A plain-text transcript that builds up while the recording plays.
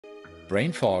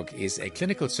Brain fog is a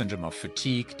clinical syndrome of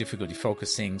fatigue, difficulty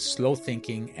focusing, slow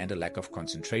thinking, and a lack of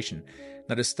concentration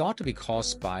that is thought to be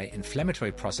caused by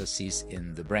inflammatory processes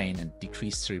in the brain and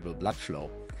decreased cerebral blood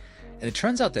flow. And it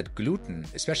turns out that gluten,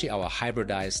 especially our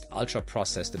hybridized,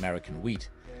 ultra-processed American wheat,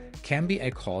 can be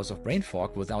a cause of brain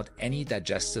fog without any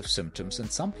digestive symptoms in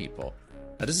some people.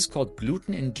 Now, this is called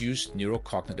gluten-induced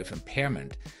neurocognitive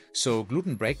impairment. So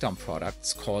gluten breakdown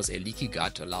products cause a leaky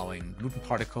gut, allowing gluten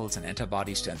particles and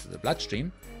antibodies to enter the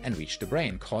bloodstream and reach the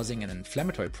brain, causing an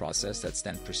inflammatory process that's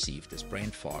then perceived as brain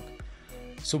fog.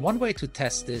 So one way to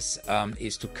test this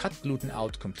is to cut gluten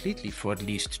out completely for at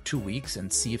least 2 weeks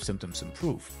and see if symptoms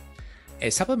improve. A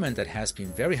supplement that has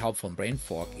been very helpful in brain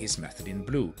fog is methylene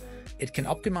blue. It can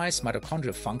optimize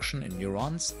mitochondrial function in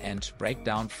neurons and break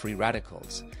down free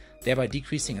radicals, thereby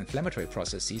decreasing inflammatory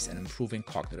processes and improving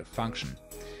cognitive function.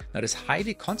 Now, it is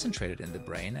highly concentrated in the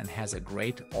brain and has a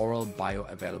great oral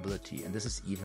bioavailability, and this is even